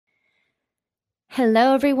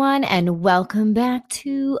Hello, everyone, and welcome back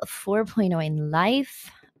to 4.0 in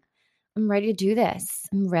Life. I'm ready to do this.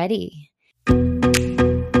 I'm ready.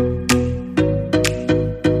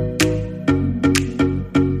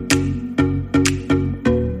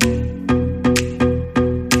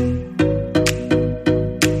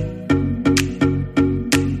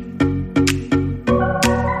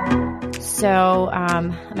 So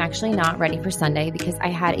I'm actually not ready for Sunday because I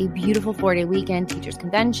had a beautiful 4-day weekend, teachers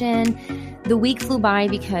convention. The week flew by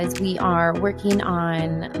because we are working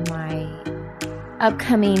on my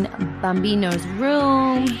upcoming Bambino's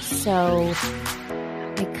room. So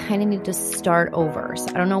I kind of need to start over. So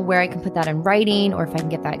I don't know where I can put that in writing or if I can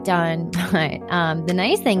get that done. But the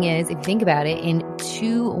nice thing is, if you think about it, in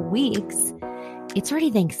 2 weeks, it's already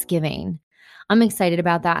Thanksgiving. I'm excited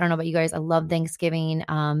about that. I don't know about you guys. I love Thanksgiving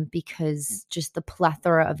because just the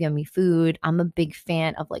plethora of yummy food. I'm a big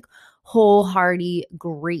fan of like whole hearty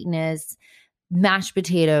greatness, mashed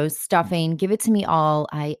potatoes, stuffing. Give it to me all.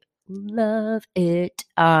 I love it.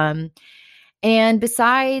 And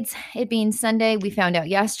besides it being Sunday, we found out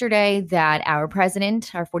yesterday that our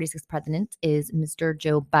president, our 46th president, is Mr.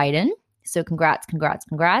 Joe Biden. So congrats.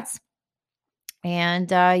 And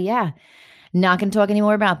yeah, not going to talk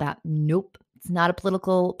anymore about that. Nope. It's not a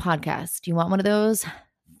political podcast. You want one of those?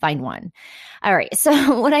 Find one. All right.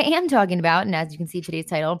 So what I am talking about, and as you can see, today's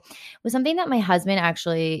title was something that my husband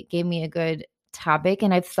actually gave me a good topic.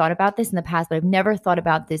 And I've thought about this in the past, but I've never thought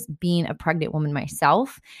about this being a pregnant woman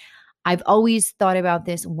myself. I've always thought about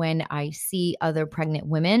this when I see other pregnant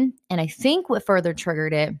women. And I think what further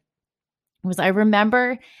triggered it was I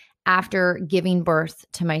remember after giving birth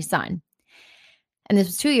to my son. And this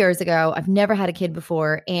was 2 years ago. I've never had a kid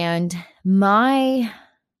before. And my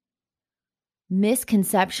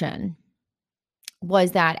misconception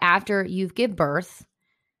was that after you give birth,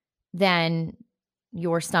 then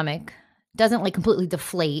your stomach doesn't like completely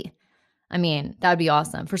deflate. I mean, that would be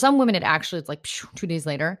awesome. For some women, it actually is like 2 days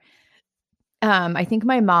later. I think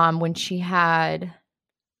my mom, when she had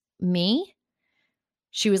me,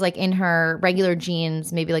 she was like in her regular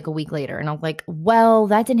jeans, maybe like a week later. And I was like, well,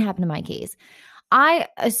 that didn't happen in my case. I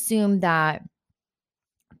assume that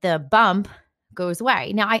the bump goes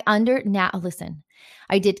away. Now listen,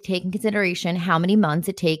 I did take in consideration how many months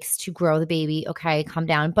it takes to grow the baby. Okay, calm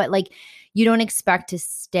down. But like, you don't expect to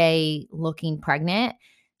stay looking pregnant.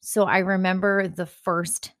 So I remember the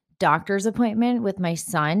first doctor's appointment with my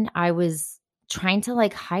son, I was trying to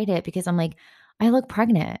like hide it because I'm like, I look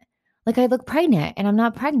pregnant. Like I look pregnant and I'm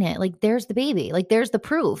not pregnant. Like there's the baby. Like there's the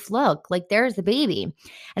proof. Look, like there's the baby.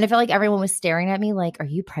 And I felt like everyone was staring at me like, are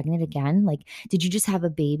you pregnant again? Like, did you just have a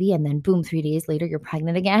baby? And then boom, 3 days later, you're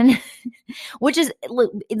pregnant again, which is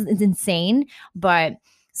it's insane. But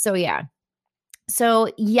so, yeah. So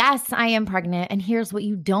yes, I am pregnant. And here's what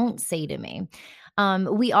you don't say to me.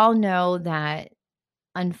 We all know that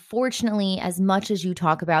unfortunately, as much as you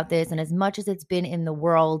talk about this and as much as it's been in the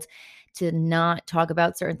world to not talk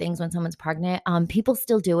about certain things when someone's pregnant, people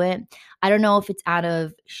still do it. I don't know if it's out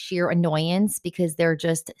of sheer annoyance because they're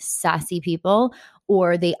just sassy people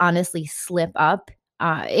or they honestly slip up.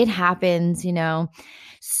 It happens, you know.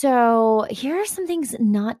 So here are some things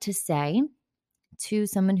not to say to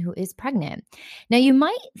someone who is pregnant. Now, you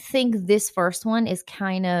might think this first one is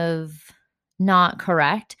kind of not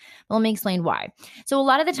correct. Well, let me explain why. So a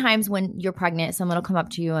lot of the times when you're pregnant, someone will come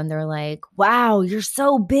up to you and they're like, wow, you're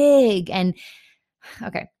so big. And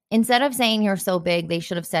okay, instead of saying you're so big, they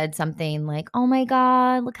should have said something like, oh my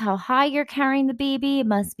God, look how high you're carrying the baby. It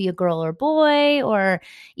must be a girl or boy, or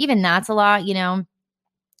even that's a lot, you know.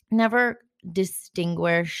 Never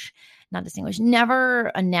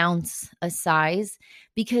never announce a size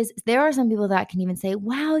because there are some people that can even say,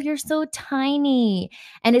 wow, you're so tiny.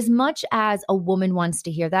 And as much as a woman wants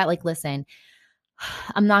to hear that, like, listen,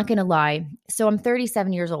 I'm not going to lie. So I'm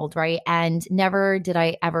 37 years old, right? And never did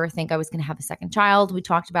I ever think I was going to have a second child. We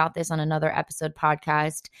talked about this on another episode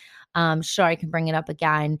podcast. Sure, I can bring it up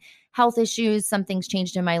again. Health issues, some things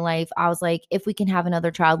changed in my life. I was like, if we can have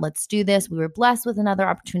another child, let's do this. We were blessed with another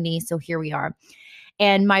opportunity. So here we are.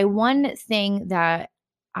 And my one thing that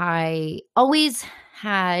I always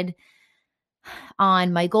had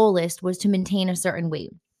on my goal list was to maintain a certain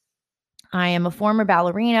weight. I am a former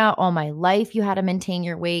ballerina. All my life, you had to maintain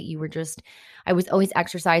your weight. I was always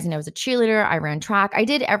exercising. I was a cheerleader. I ran track. I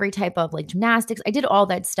did every type of like gymnastics. I did all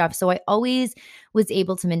that stuff. So I always was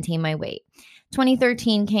able to maintain my weight.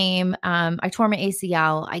 2013 came. I tore my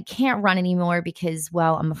ACL. I can't run anymore because,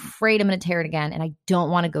 well, I'm afraid I'm going to tear it again. And I don't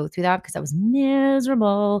want to go through that because I was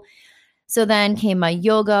miserable. So then came my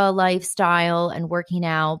yoga lifestyle and working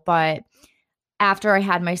out. But after I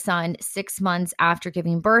had my son, 6 months after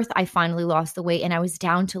giving birth, I finally lost the weight and I was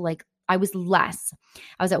down to like, I was less.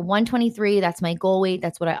 I was at 123. That's my goal weight.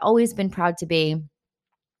 That's what I always been proud to be.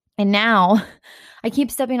 And now I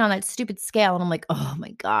keep stepping on that stupid scale and I'm like, oh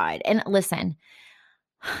my God. And listen,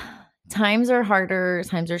 times are harder,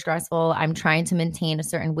 times are stressful. I'm trying to maintain a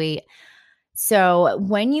certain weight. So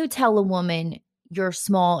when you tell a woman you're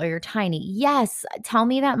small or you're tiny, yes, tell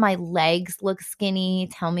me that my legs look skinny.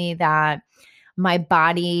 Tell me that my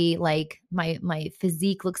body, like my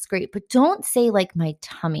physique looks great, but don't say like my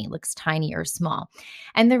tummy looks tiny or small.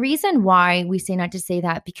 And the reason why we say not to say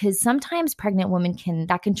that, because sometimes pregnant women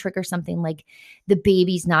that can trigger something like the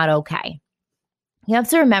baby's not okay. You have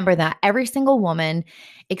to remember that every single woman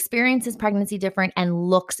experiences pregnancy different and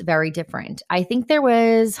looks very different. I think there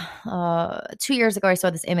was 2 years ago, I saw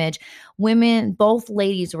this image. Women, both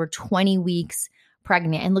ladies were 20 weeks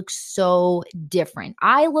pregnant and looked so different.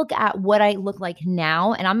 I look at what I look like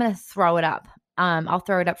now and I'm going to throw it up. I'll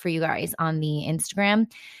throw it up for you guys on the Instagram.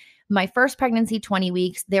 My first pregnancy, 20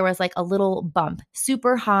 weeks, there was like a little bump,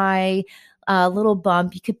 super high, a little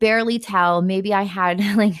bump. You could barely tell. Maybe I had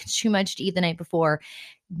like too much to eat the night before.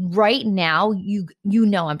 Right now, you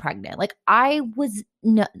know I'm pregnant. Like I was,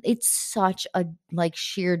 no, it's such a like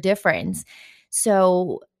sheer difference.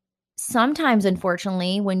 So sometimes,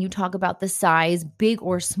 unfortunately, when you talk about the size, big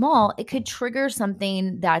or small, it could trigger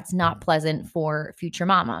something that's not pleasant for future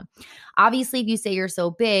mama. Obviously, if you say you're so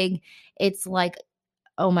big, it's like,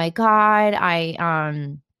 oh my God,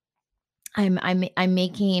 I'm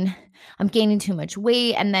gaining too much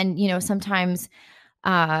weight. And then, sometimes,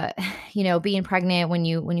 being pregnant when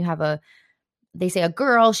you have they say a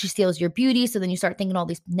girl, she steals your beauty. So then you start thinking all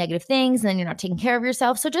these negative things and then you're not taking care of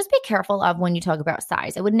yourself. So just be careful of when you talk about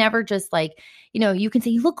size. I would never just like, you can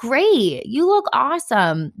say, you look great, you look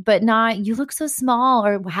awesome, but not, you look so small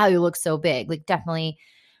or wow, you look so big. Like definitely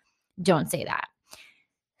don't say that.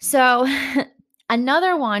 So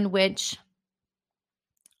another one, which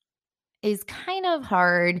is kind of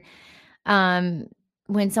hard,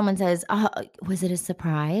 when someone says, oh, was it a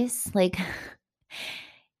surprise? Like,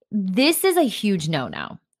 this is a huge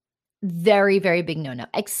no-no. Very, very big no-no,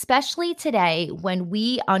 especially today when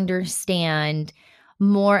we understand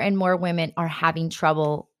more and more women are having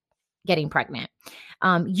trouble getting pregnant.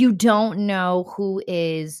 You don't know who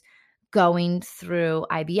is going through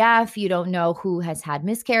IVF. You don't know who has had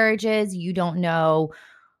miscarriages. You don't know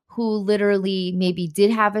who literally maybe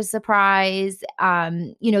did have a surprise.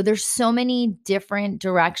 There's so many different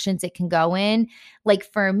directions it can go in. Like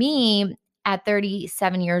for me, at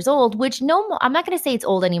 37 years old, which I'm not going to say it's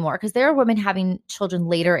old anymore because there are women having children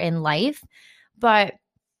later in life, but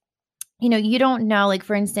you don't know. Like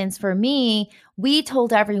for instance, for me, we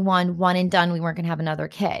told everyone one and done, we weren't going to have another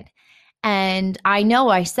kid. And I know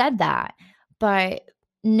I said that, but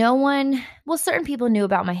certain people knew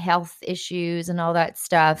about my health issues and all that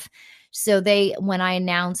stuff. So when I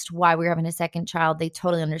announced why we were having a second child, they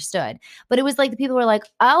totally understood. But it was like the people were like,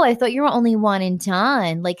 oh, I thought you were only one and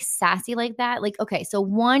done, like sassy like that. Like, okay, so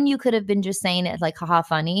one, you could have been just saying it like, haha,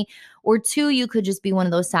 funny. Or two, you could just be one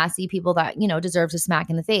of those sassy people that, deserves a smack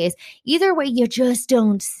in the face. Either way, you just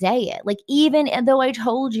don't say it. Like, even though I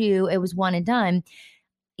told you it was one and done,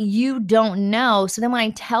 you don't know. So then when I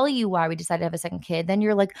tell you why we decided to have a second kid, then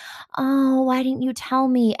you're like, oh, why didn't you tell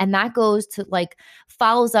me? And that goes to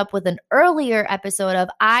follows up with an earlier episode of,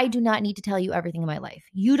 I do not need to tell you everything in my life.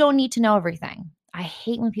 You don't need to know everything. I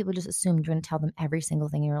hate when people just assume you're going to tell them every single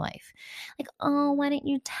thing in your life. Like, oh, why didn't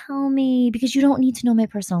you tell me? Because you don't need to know my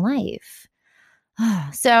personal life.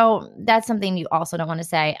 So that's something you also don't want to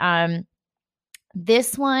say.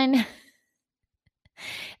 This one...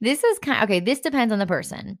 This is this depends on the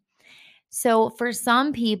person. So for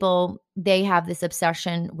some people, they have this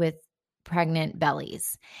obsession with pregnant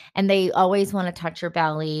bellies and they always want to touch your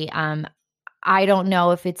belly. I don't know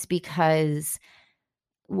if it's because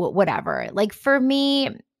whatever. Like for me,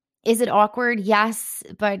 is it awkward? Yes,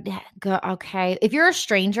 but okay. If you're a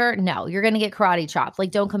stranger, no, you're going to get karate chopped. Like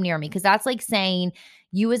don't come near me because that's like saying,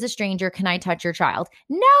 you as a stranger, can I touch your child?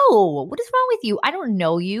 No. What is wrong with you? I don't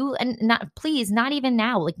know you. And please, not even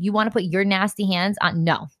now. Like you want to put your nasty hands on?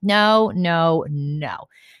 No.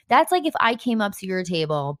 That's like if I came up to your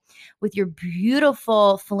table with your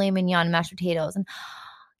beautiful filet mignon mashed potatoes and,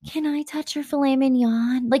 can I touch your filet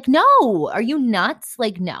mignon? Like, no. Are you nuts?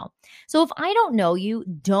 Like, no. So if I don't know you,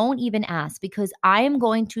 don't even ask because I am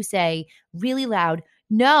going to say really loud,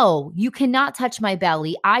 no, you cannot touch my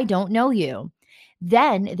belly. I don't know you.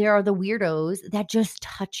 Then there are the weirdos that just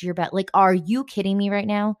touch your belly. Like, are you kidding me right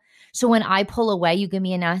now? So when I pull away, you give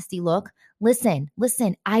me a nasty look.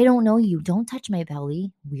 listen, I don't know you. Don't touch my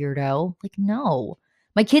belly, weirdo. Like, no.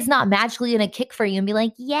 My kid's not magically going to kick for you and be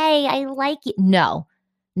like, yay, I like it. No,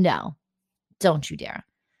 don't you dare.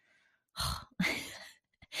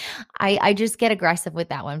 I just get aggressive with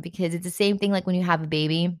that one because it's the same thing like when you have a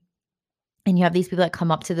baby and you have these people that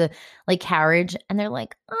come up to the like carriage and they're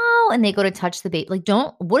like, oh, and they go to touch the baby. Like,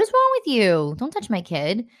 what is wrong with you? Don't touch my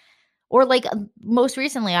kid. Or like most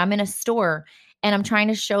recently, I'm in a store and I'm trying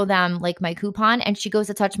to show them like my coupon and she goes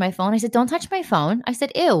to touch my phone. I said, don't touch my phone. I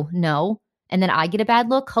said, ew, no. And then I get a bad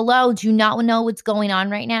look. Hello, do you not know what's going on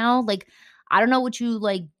right now? Like, I don't know what you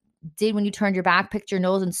like did when you turned your back, picked your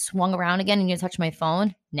nose and swung around again and you touch my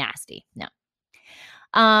phone. Nasty. No.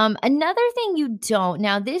 Another thing you don't,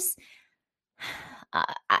 now this,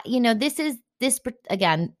 this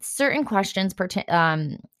again, certain questions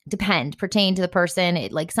pertain to the person.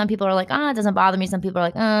 Like some people are like, it doesn't bother me. Some people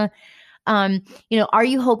are like, are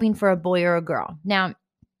you hoping for a boy or a girl? Now,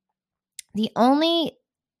 the only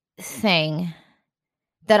thing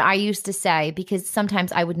that I used to say, because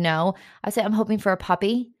sometimes I would know, I say, I'm hoping for a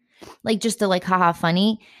puppy, like just to like, haha,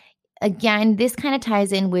 funny. Again, this kind of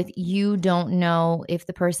ties in with you don't know if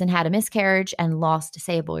the person had a miscarriage and lost,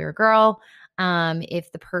 say, a boy or girl.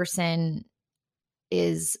 If the person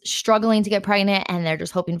is struggling to get pregnant and they're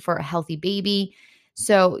just hoping for a healthy baby.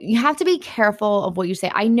 So you have to be careful of what you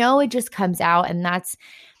say. I know it just comes out and that's,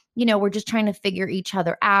 we're just trying to figure each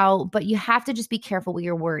other out, but you have to just be careful with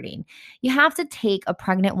your wording. You have to take a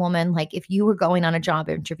pregnant woman, like if you were going on a job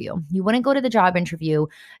interview, you wouldn't go to the job interview,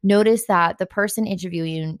 notice that the person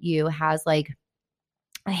interviewing you has like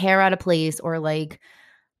a hair out of place or like,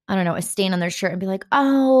 I don't know, a stain on their shirt and be like,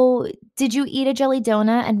 oh, did you eat a jelly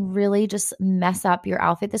donut and really just mess up your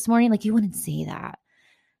outfit this morning? Like you wouldn't say that.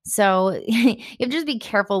 So you have to just be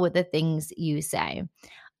careful with the things you say.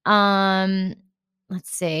 Let's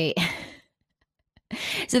see.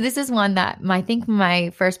 So this is one that I think my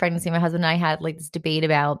first pregnancy, my husband and I had like this debate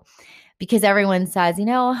about because everyone says,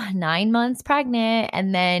 9 months pregnant.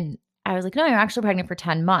 And then I was like, no, you're actually pregnant for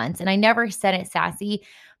 10 months. And I never said it sassy,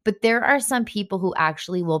 but there are some people who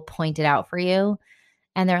actually will point it out for you.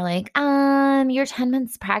 And they're like, you're 10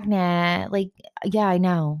 months pregnant. Like, yeah, I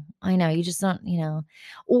know. You just don't,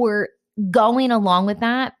 or going along with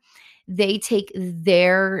that, they take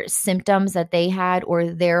their symptoms that they had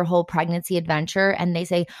or their whole pregnancy adventure and they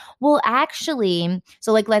say, well, actually,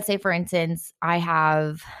 so like, let's say for instance,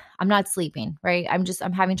 I'm not sleeping, right? I'm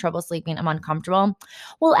having trouble sleeping. I'm uncomfortable.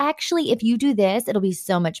 Well, actually, if you do this, it'll be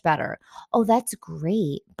so much better. Oh, that's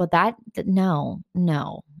great. But no.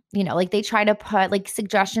 Like they try to put like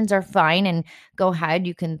suggestions are fine and go ahead.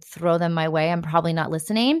 You can throw them my way. I'm probably not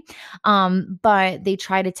listening. But they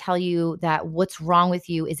try to tell you that what's wrong with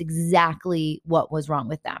you is exactly what was wrong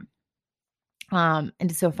with them. And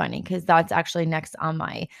it's so funny because that's actually next on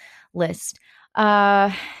my list.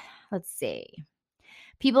 Let's see.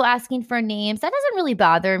 People asking for names. That doesn't really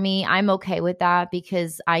bother me. I'm okay with that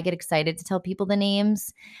because I get excited to tell people the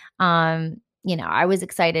names. I was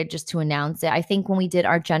excited just to announce it. I think when we did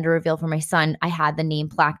our gender reveal for my son, I had the name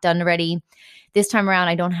plaque done already. This time around,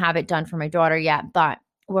 I don't have it done for my daughter yet, but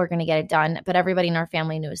we're going to get it done. But everybody in our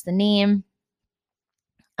family knows the name.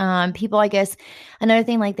 People, I guess, another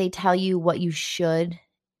thing, like they tell you what you should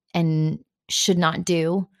and should not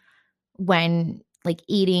do when like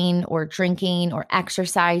eating or drinking or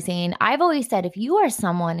exercising. I've always said if you are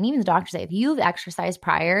someone, and even the doctors say, if you've exercised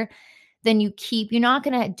prior, then you're not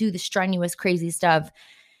going to do the strenuous, crazy stuff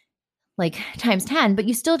like times 10, but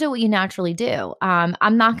you still do what you naturally do.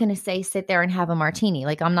 I'm not going to say sit there and have a martini.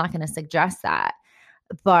 Like I'm not going to suggest that,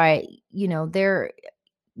 but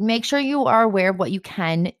make sure you are aware of what you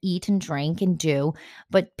can eat and drink and do,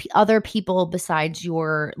 but other people besides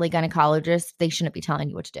your like gynecologist, they shouldn't be telling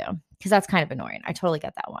you what to do because that's kind of annoying. I totally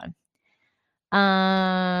get that one.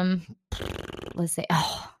 Let's say,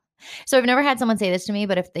 so I've never had someone say this to me,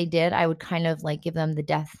 but if they did, I would kind of like give them the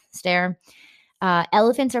death stare.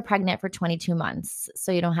 Elephants are pregnant for 22 months,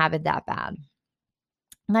 so you don't have it that bad.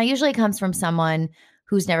 And that usually comes from someone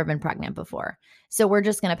who's never been pregnant before. So we're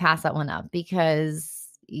just going to pass that one up because,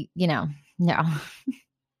 no.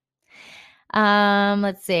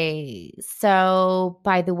 Let's see. So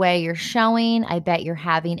by the way you're showing, I bet you're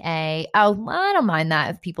having I don't mind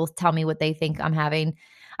that if people tell me what they think I'm having.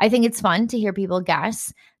 I think it's fun to hear people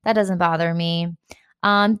guess. That doesn't bother me.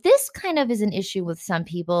 This kind of is an issue with some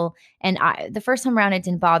people. And the first time around, it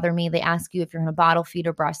didn't bother me. They ask you if you're going to bottle feed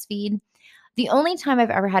or breastfeed. The only time I've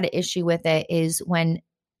ever had an issue with it is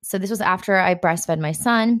so this was after I breastfed my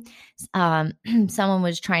son. Someone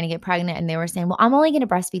was trying to get pregnant and they were saying, well, I'm only going to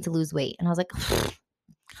breastfeed to lose weight. And I was like,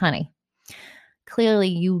 honey, clearly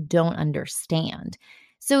you don't understand.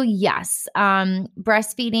 So yes,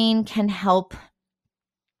 breastfeeding can help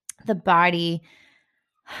the body.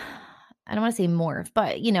 I don't want to say morph,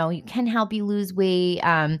 but you can help you lose weight.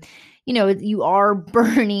 You are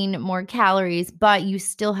burning more calories, but you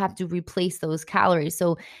still have to replace those calories.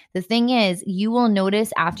 So the thing is, you will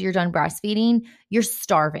notice after you're done breastfeeding, you're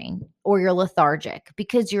starving or you're lethargic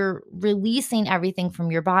because you're releasing everything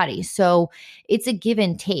from your body. So it's a give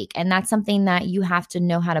and take. And that's something that you have to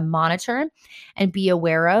know how to monitor and be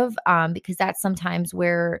aware of, because that's sometimes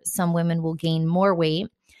where some women will gain more weight.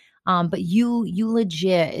 But you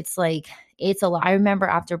legit, it's a lot. I remember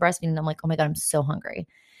after breastfeeding, I'm like, oh my God, I'm so hungry.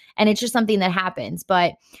 And it's just something that happens.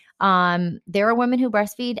 But there are women who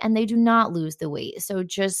breastfeed and they do not lose the weight. So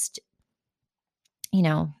just,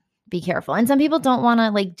 be careful. And some people don't want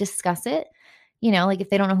to like discuss it, like if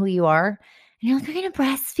they don't know who you are and you're like, we're going to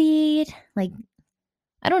breastfeed. Like,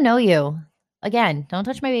 I don't know you. Again, don't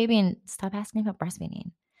touch my baby and stop asking about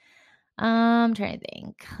breastfeeding. I'm trying to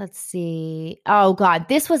think. Let's see. Oh God,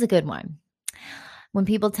 this was a good one. When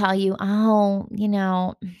people tell you, oh,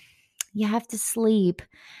 you have to sleep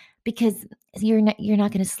because you're not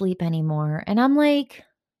going to sleep anymore. And I'm like,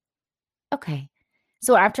 okay.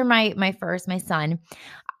 So after my son,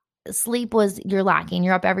 sleep was you're lacking.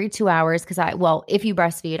 You're up every 2 hours because if you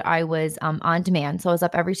breastfeed, I was on demand. So I was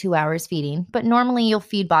up every 2 hours feeding. But normally you'll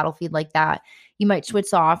bottle feed like that. You might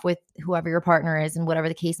switch off with whoever your partner is and whatever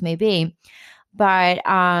the case may be. But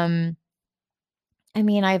I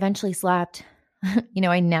eventually slept.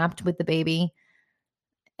 I napped with the baby.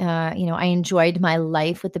 I enjoyed my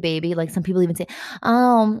life with the baby. Like some people even say,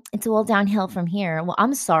 oh, it's all downhill from here. Well,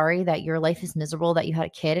 I'm sorry that your life is miserable, that you had a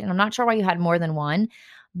kid. And I'm not sure why you had more than one,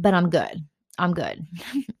 but I'm good. I'm good.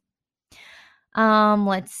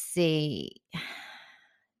 Let's see.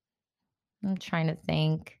 I'm trying to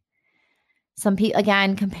think. Some people,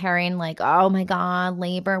 again, comparing like, oh my God,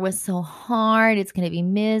 labor was so hard. It's going to be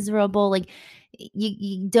miserable. Like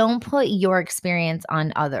you don't put your experience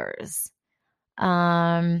on others.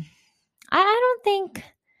 I don't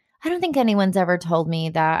think anyone's ever told me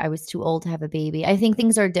that I was too old to have a baby. I think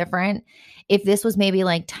things are different. If this was maybe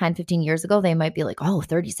like 10, 15 years ago, they might be like, oh,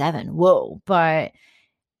 37. Whoa. But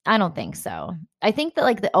I don't think so. I think that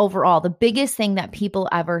like the biggest thing that people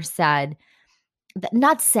ever said,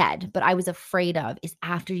 not said, but I was afraid of is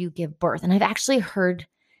after you give birth. And I've actually heard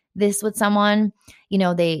this with someone,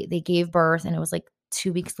 they gave birth and it was like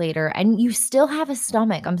 2 weeks later and you still have a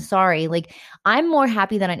stomach. I'm sorry. Like I'm more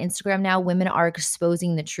happy that on Instagram now women are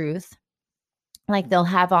exposing the truth. Like they'll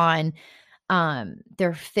have on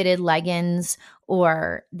their fitted leggings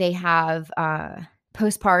or they have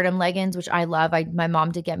postpartum leggings, which I love. My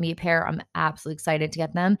mom did get me a pair. I'm absolutely excited to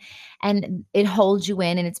get them. And it holds you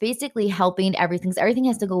in and it's basically helping everything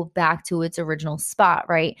has to go back to its original spot,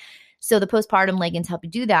 right? So the postpartum leggings help you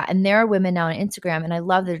do that. And there are women now on Instagram, and I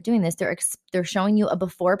love they're doing this. They're showing you a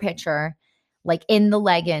before picture, like in the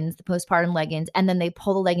leggings, the postpartum leggings, and then they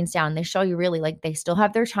pull the leggings down. They show you really like they still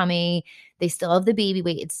have their tummy, they still have the baby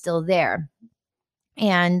weight, it's still there.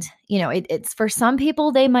 And it's for some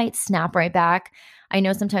people they might snap right back. I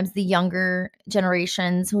know sometimes the younger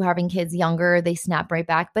generations who are having kids younger, they snap right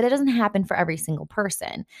back, but it doesn't happen for every single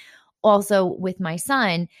person. Also with my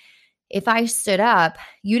son, if I stood up,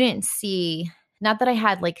 you didn't see, not that I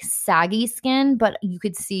had like saggy skin, but you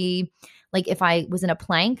could see like if I was in a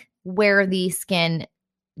plank where the skin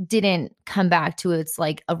didn't come back to its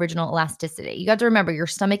like original elasticity. You got to remember your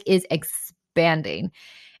stomach is expanding.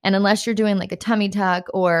 And unless you're doing like a tummy tuck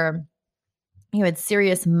or you had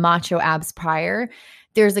serious macho abs prior,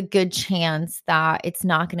 there's a good chance that it's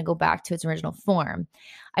not going to go back to its original form.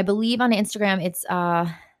 I believe on Instagram, it's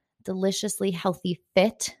Deliciously Healthy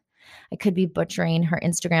Fit. I could be butchering her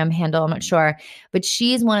Instagram handle. I'm not sure, but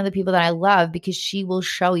she's one of the people that I love because she will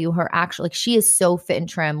show you her actual, like she is so fit and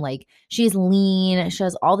trim. Like she's lean. She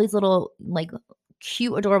has all these little like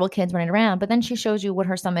cute, adorable kids running around, but then she shows you what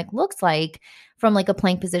her stomach looks like from like a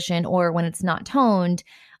plank position or when it's not toned,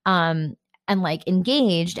 and like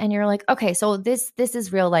engaged. And you're like, okay, so this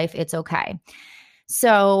is real life. It's okay.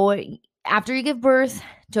 So after you give birth,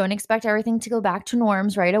 don't expect everything to go back to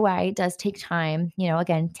norms right away. It does take time.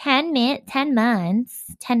 Again, 10 months,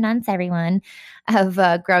 everyone,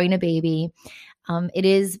 of growing a baby. It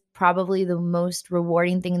is probably the most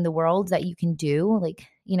rewarding thing in the world that you can do. Like,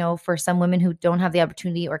 for some women who don't have the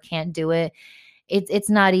opportunity or can't do it, it's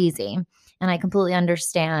not easy. And I completely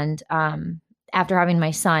understand. After having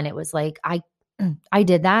my son, it was like, I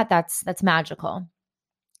did that. That's magical.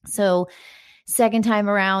 So second time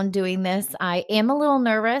around doing this. I am a little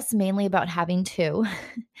nervous, mainly about having two.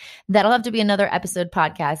 That'll have to be another episode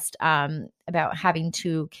podcast about having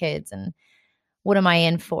two kids and what am I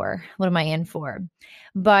in for? What am I in for?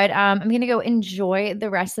 But I'm going to go enjoy the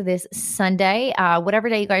rest of this Sunday. Whatever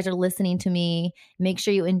day you guys are listening to me, make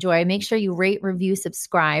sure you enjoy. Make sure you rate, review,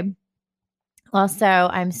 subscribe. Also,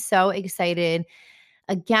 I'm so excited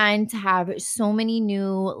again to have so many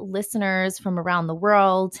new listeners from around the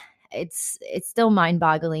world. It's still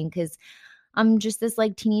mind-boggling because I'm just this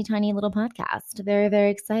like teeny tiny little podcast. Very,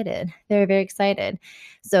 very excited. Very, very excited.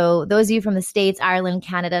 So those of you from the States, Ireland,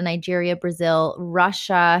 Canada, Nigeria, Brazil,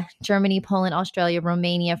 Russia, Germany, Poland, Australia,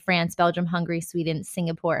 Romania, France, Belgium, Hungary, Sweden,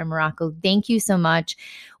 Singapore, and Morocco, thank you so much.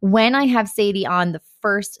 When I have Sadie on the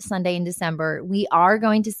first Sunday in December, we are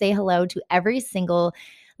going to say hello to every single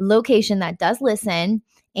location that does listen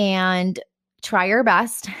and try your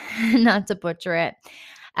best not to butcher it,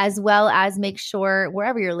 as well as make sure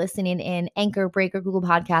wherever you're listening in Anchor, Breaker, Google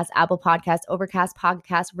Podcasts, Apple Podcasts, Overcast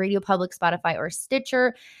Podcasts, Radio Public, Spotify, or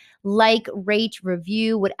Stitcher, like, rate,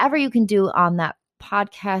 review, whatever you can do on that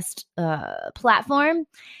podcast platform.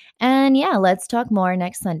 And yeah, let's talk more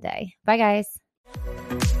next Sunday. Bye,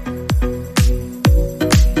 guys.